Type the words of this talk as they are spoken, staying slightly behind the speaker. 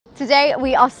Today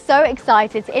we are so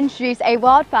excited to introduce a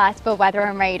world first for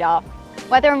WeatherRadar.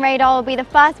 WeatherRadar will be the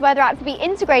first weather app to be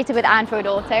integrated with Android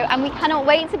Auto, and we cannot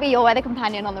wait to be your weather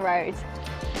companion on the road.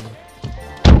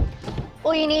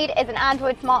 All you need is an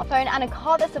Android smartphone and a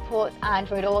car that supports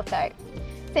Android Auto.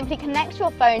 Simply connect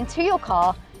your phone to your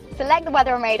car, select the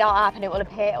WeatherRadar app and it will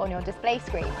appear on your display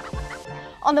screen.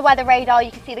 On the WeatherRadar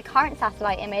you can see the current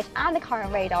satellite image and the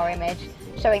current radar image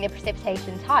showing the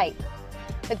precipitation type,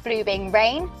 with blue being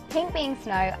rain, pink being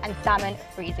snow and salmon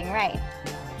freezing rain.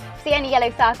 If you see any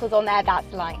yellow circles on there,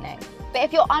 that's lightning. But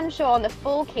if you're unsure on the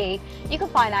full key, you can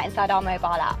find that inside our mobile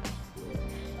app.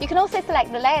 You can also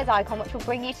select the layers icon, which will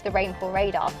bring you to the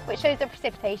RainfallRadar, which shows the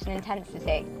precipitation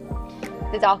intensity.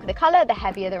 The darker the colour, the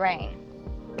heavier the rain.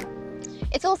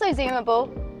 It's also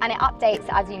zoomable and it updates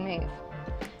as you move.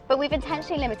 But we've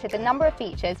intentionally limited the number of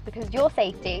features because your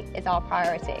safety is our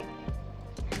priority.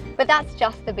 But that's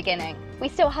just the beginning. We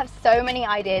still have so many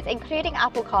ideas, including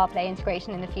Apple CarPlay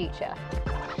integration in the future.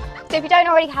 So if you don't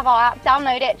already have our app,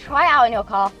 download it, try it out in your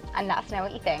car and let us know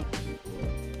what you think.